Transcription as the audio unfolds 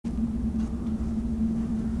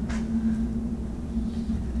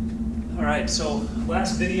right, so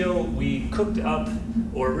last video we cooked up,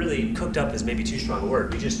 or really cooked up is maybe too strong a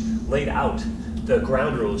word, we just laid out the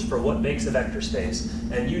ground rules for what makes a vector space.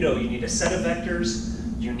 And you know you need a set of vectors,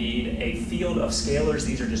 you need a field of scalars,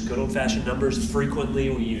 these are just good old-fashioned numbers. Frequently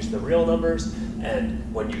we use the real numbers,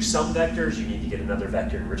 and when you sum vectors you need to get another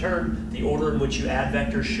vector in return. The order in which you add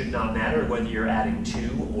vectors should not matter, whether you're adding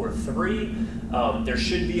 2 or 3. There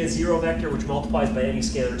should be a zero vector which multiplies by any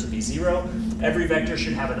scalar to be 0. Every vector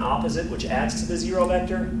should have an opposite which adds to the zero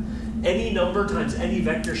vector. Any number times any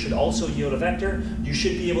vector should also yield a vector. You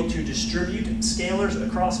should be able to distribute scalars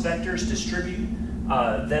across vectors, distribute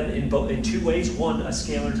them in two ways. One, a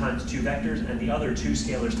scalar times 2 vectors, and the other 2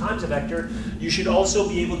 scalars times a vector. You should also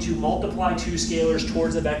be able to multiply 2 scalars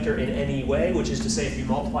towards a vector in any way, which is to say if you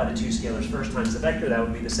multiply the 2 scalars first times the vector, that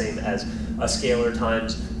would be the same as a scalar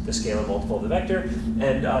times the scalar multiple of the vector.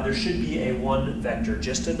 And there should be a 1 vector,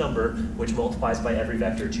 just a number, which multiplies by every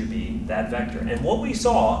vector to be that vector. And what we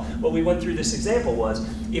saw when we went through this example was,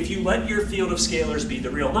 if you let your field of scalars be the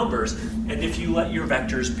real numbers, and if you let your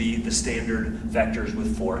vectors be the standard vectors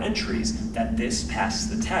with 4 entries, that this passes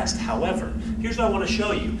the test. However, here's what I want to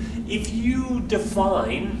show you. If you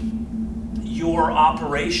define your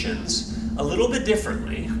operations a little bit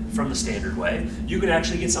differently from the standard way, you can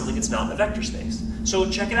actually get something that's not a vector space. So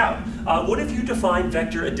check it out. What if you define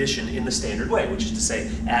vector addition in the standard way, which is to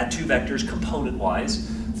say add 2 vectors component-wise,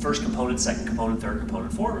 first component, second component, third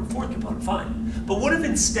component, fourth component, fine. But what if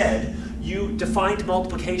instead you defined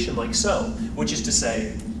multiplication like so, which is to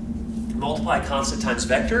say multiply constant times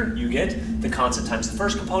vector, you get the constant times the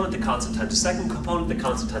first component, the constant times the second component, the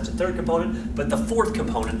constant times the third component, but the fourth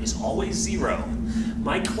component is always 0.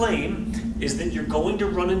 My claim is that you're going to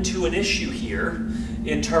run into an issue here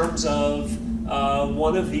in terms of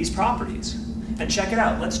one of these properties. And check it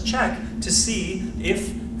out. Let's check to see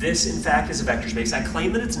if this in fact is a vector space. I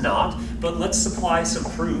claim that it's not, but let's supply some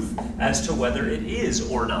proof as to whether it is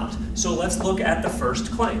or not. So let's look at the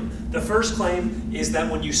first claim. The first claim is that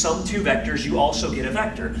when you sum 2 vectors, you also get a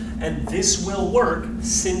vector. And this will work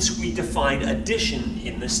since we define addition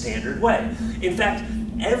in the standard way. In fact,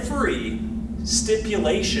 every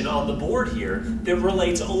stipulation on the board here that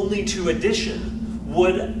relates only to addition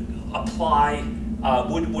would apply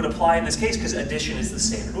in this case, because addition is the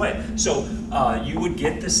standard way. So you would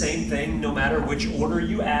get the same thing no matter which order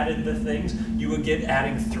you added the things. You would get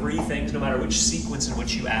adding 3 things no matter which sequence in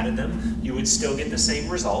which you added them. You would still get the same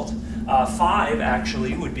result. 5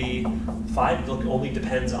 actually would be, 5 only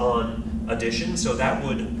depends on addition, so that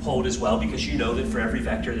would hold as well, because you know that for every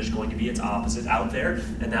vector there's going to be its opposite out there,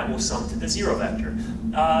 and that will sum to the 0 vector.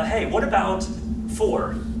 Hey, what about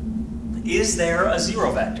 4? Is there a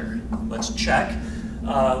 0 vector? Let's check.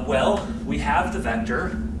 Well, we have the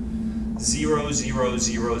vector 0, 0,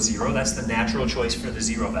 0, 0. That's the natural choice for the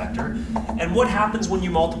 0 vector. And what happens when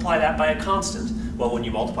you multiply that by a constant? Well, when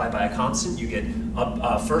you multiply by a constant, you get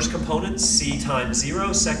a first component, c times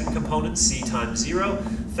 0, second component, c times 0,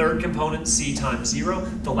 third component, c times 0,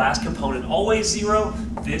 the last component always 0.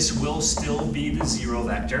 This will still be the 0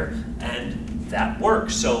 vector, and that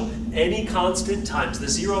works. So any constant times the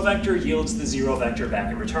 0 vector yields the 0 vector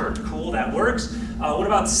back in return. Cool, that works. What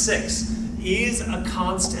about 6? Is a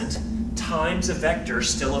constant times a vector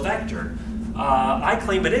still a vector? I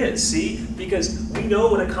claim it is, see? Because we know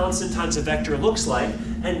what a constant times a vector looks like,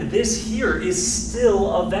 and this here is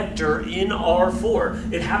still a vector in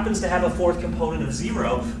R4. It happens to have a 4th component of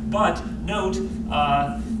 0, but note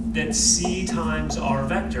that c times R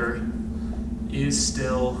vector is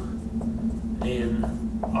still in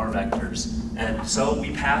our vectors. And so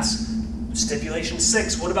we pass stipulation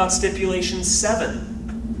 6. What about stipulation 7?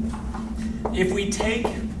 If we take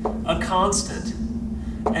a constant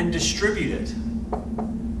and distribute it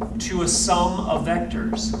to a sum of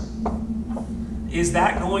vectors, is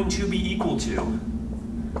that going to be equal to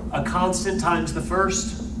a constant times the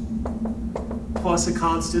first plus a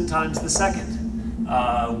constant times the second?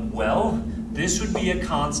 Well, this would be a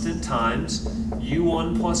constant times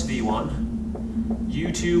u1 plus v1,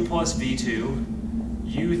 u2 plus v2,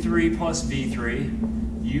 u3 plus v3,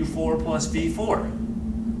 u4 plus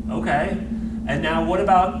v4. Okay, and now what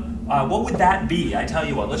about, what would that be? I tell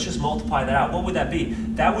you what, let's just multiply that out. What would that be?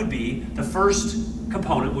 That would be, the first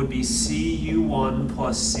component would be cu1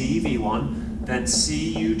 plus cv1, then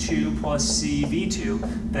cu2 plus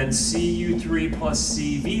cv2, then cu3 plus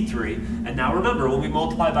cv3. And now remember, when we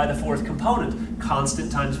multiply by the 4th component,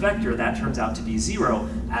 constant times vector, that turns out to be 0,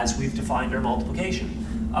 as we've defined our multiplication.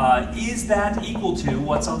 Is that equal to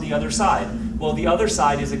what's on the other side? Well, the other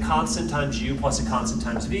side is a constant times u plus a constant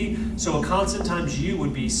times v. So a constant times u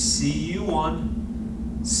would be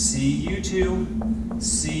cu1 CU2,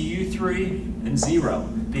 CU3, and 0.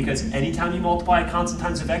 Because anytime you multiply a constant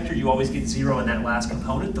times a vector, you always get 0 in that last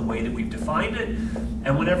component, the way that we've defined it.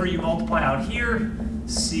 And whenever you multiply out here,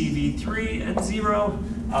 CV3 and 0,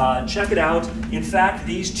 check it out. In fact,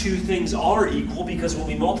 these two things are equal because when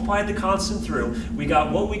we multiplied the constant through, we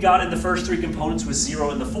got what we got in the first three components was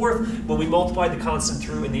 0 in the fourth. When we multiplied the constant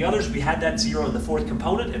through in the others, we had that 0 in the fourth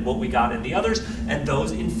component and what we got in the others, and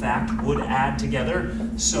those in fact would add together.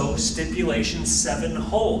 So stipulation 7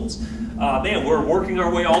 holds. Man, we're working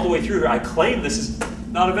our way all the way through here. I claim this is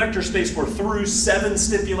not a vector space. We're through 7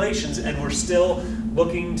 stipulations and we're still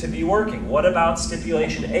looking to be working. What about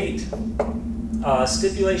stipulation 8?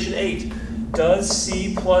 Stipulation 8, does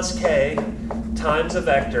C plus K times a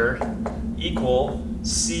vector equal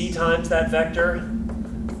C times that vector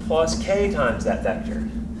plus K times that vector?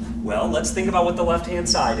 Well, let's think about what the left-hand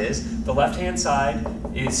side is. The left-hand side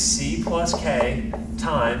is C plus K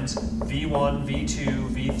times V1, V2,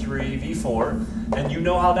 V3, V4, and you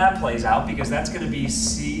know how that plays out because that's going to be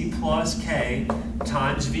C plus K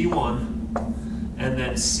times V1, and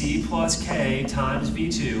then C plus K times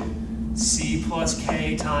V2, C plus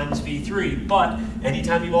K times V3, but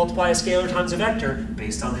anytime you multiply a scalar times a vector,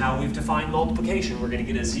 based on how we've defined multiplication, we're going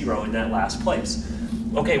to get a 0 in that last place.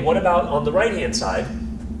 Okay, what about on the right-hand side?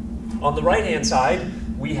 On the right-hand side,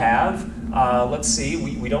 we have, let's see,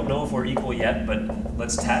 we don't know if we're equal yet, but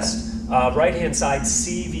let's test. Right-hand side,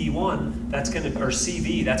 CV1, that's going to, or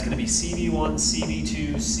CV, that's going to be CV1,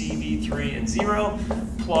 CV2, CV3, and 0,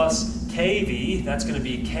 plus KV, that's going to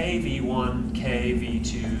be KV1,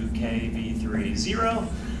 KV2, KV3, 0.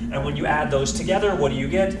 And when you add those together, what do you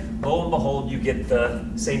get? Lo and behold, you get the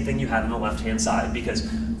same thing you had on the left-hand side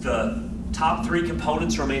because the top three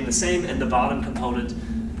components remain the same and the bottom component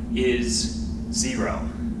is 0.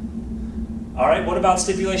 All right, what about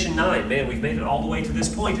stipulation 9? Man, we've made it all the way to this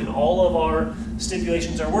point and all of our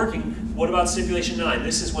stipulations are working. What about stipulation 9?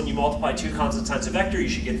 This is when you multiply two constants times a vector, you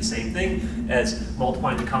should get the same thing as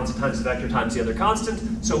multiplying the constant times the vector times the other constant.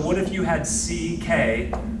 So what if you had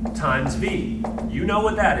CK times V? You know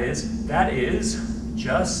what that is. That is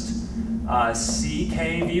just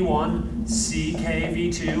CKV1,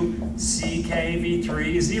 CKV2,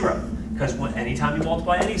 CKV3, 0. Because anytime you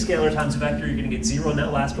multiply any scalar times a vector, you're going to get 0 in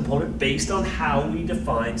that last component based on how we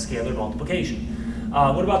define scalar multiplication.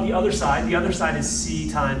 What about the other side? The other side is C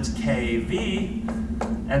times KV,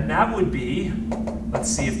 and that would be, let's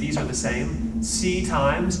see if these are the same, C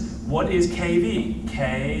times, what is KV?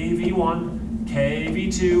 KV1,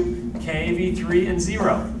 KV2, KV3, and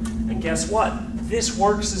 0. And guess what? This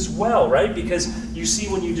works as well, right? Because you see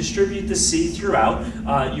when you distribute the C throughout,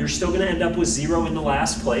 you're still going to end up with 0 in the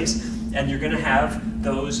last place, and you're going to have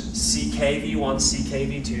those CKV1,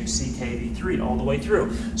 CKV2, CKV3 all the way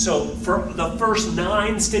through. So for the first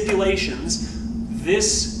 9 stipulations,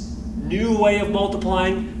 this new way of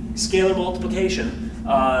multiplying scalar multiplication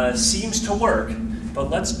seems to work, but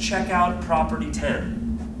let's check out property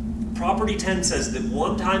 10. Property 10 says that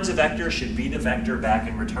 1 times a vector should be the vector back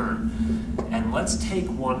in return. And let's take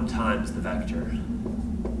 1 times the vector,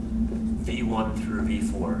 V1 through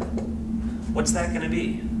V4. What's that going to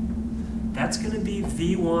be? That's going to be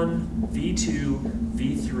V1, V2,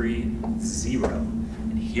 V3, 0.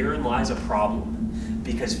 And herein lies a problem,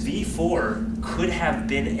 because V4 could have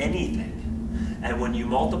been anything. And when you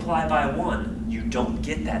multiply by 1, you don't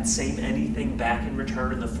get that same anything back in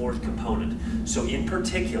return in the fourth component. So in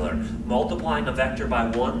particular, multiplying a vector by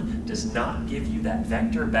 1 does not give you that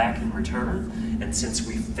vector back in return. And since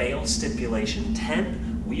we failed stipulation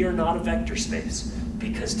 10, we are not a vector space.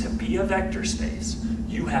 Because to be a vector space,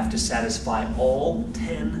 you have to satisfy all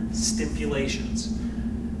 10 stipulations.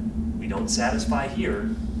 We don't satisfy here,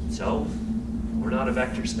 so we're not a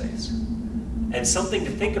vector space. And something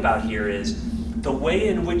to think about here is the way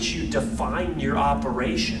in which you define your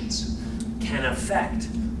operations can affect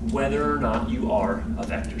whether or not you are a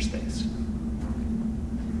vector space.